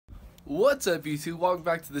What's up, YouTube? Welcome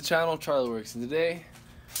back to the channel, Charlie Works, and today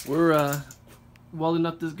We're welding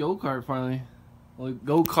up this go-kart finally.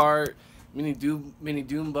 go-kart, mini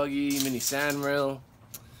Dune buggy, mini sand rail.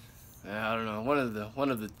 I don't know, one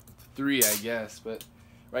of the three, I guess. But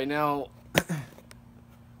right now,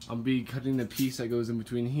 I'll be cutting the piece that goes in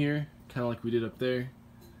between here, kind of like we did up there,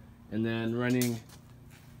 and then running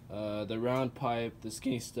the round pipe, the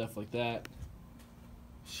skinny stuff like that,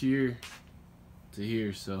 here to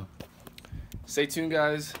here. So stay tuned,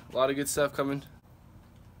 guys. A lot of good stuff coming.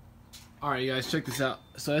 alright, you guys, check this out.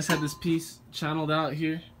 So I just had this piece channeled out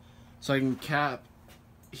here so I can cap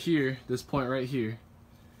here, this point right here,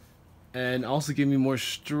 and also give me more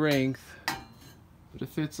strength. But it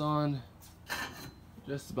fits on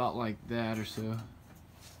just about like that or so.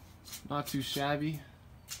 Not too shabby.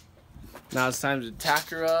 Now it's time to tack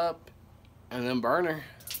her up and then burn her,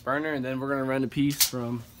 and then we're gonna run a piece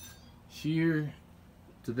from Here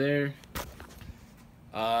to there.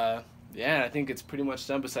 Yeah, I think it's pretty much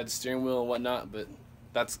done besides the steering wheel and whatnot, but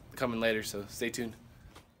that's coming later, so stay tuned.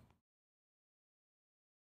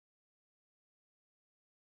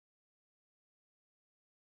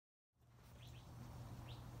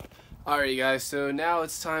 Alright, guys, so now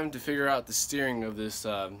it's time to figure out the steering of this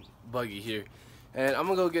buggy here. And I'm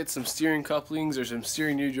gonna go get some steering couplings or some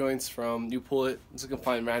steering new joints from You Pull It. I'm just gonna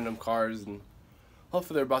find random cars and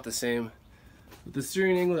hopefully they're about the same. But the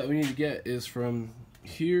steering angle that we need to get is from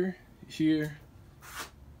here, here,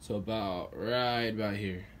 so about right about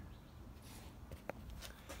here.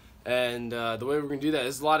 And the way we're gonna do that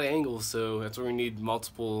is a lot of angles, so that's where we need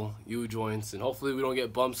multiple U joints, and hopefully we don't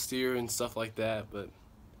get bump steer and stuff like that. But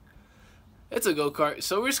it's a go-kart,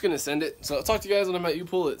 so we're just gonna send it. So I'll talk to you guys when I'm at You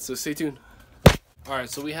Pull It, so stay tuned. Alright,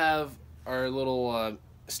 so we have our little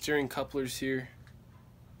steering couplers here.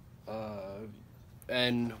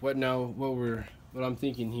 And what I'm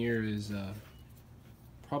thinking here is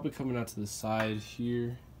Probably coming out to the side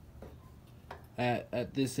here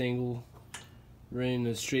at this angle, running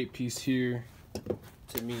a straight piece here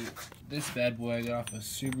to meet this bad boy I got off a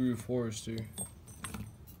Subaru Forester.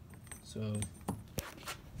 So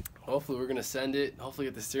hopefully we're gonna send it, hopefully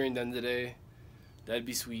get the steering done today. That'd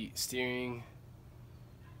be sweet. Steering,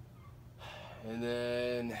 and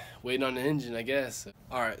then waiting on the engine, I guess.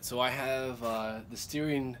 Alright, so I have the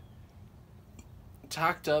steering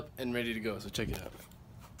tacked up and ready to go, so check it out.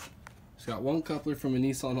 it's got one coupler from a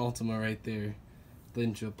Nissan Altima right there,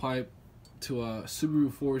 then to a pipe to a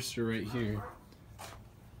Subaru Forester right here,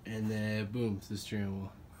 and then boom, to the steering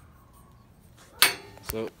wheel.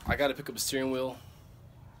 So I gotta pick up a steering wheel.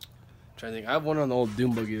 I'm trying to think, I have one on the old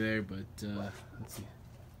Dune buggy there, but let's see.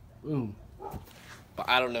 Boom. But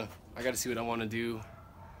I don't know. I gotta see what I want to do.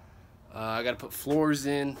 I gotta put floors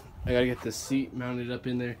in. I gotta get the seat mounted up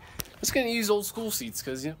in there. I'm just gonna use old school seats,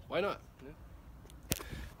 cause why not? Yeah.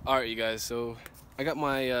 All right, you guys. So I got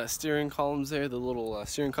my steering columns there, the little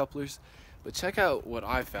steering couplers. But check out what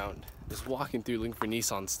I found. Just walking through looking for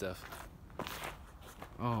Nissan stuff.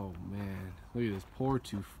 Oh man, look at this poor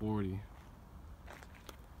 240.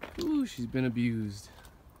 Ooh, she's been abused.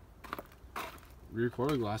 Rear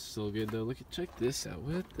quarter glass is still good though. Check this out.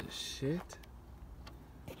 What the shit?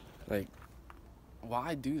 Like,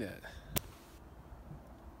 why do that?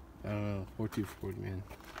 I don't know. 4240, man.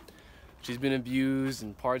 She's been abused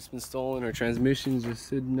and parts been stolen. Her Transmission's just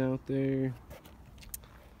sitting out there.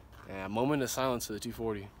 Yeah, moment of silence for the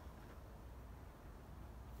 240.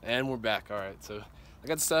 And we're back. All right, so I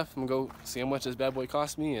got the stuff. I'm gonna go see how much this bad boy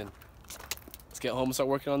cost me, and let's get home and start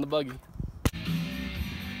working on the buggy.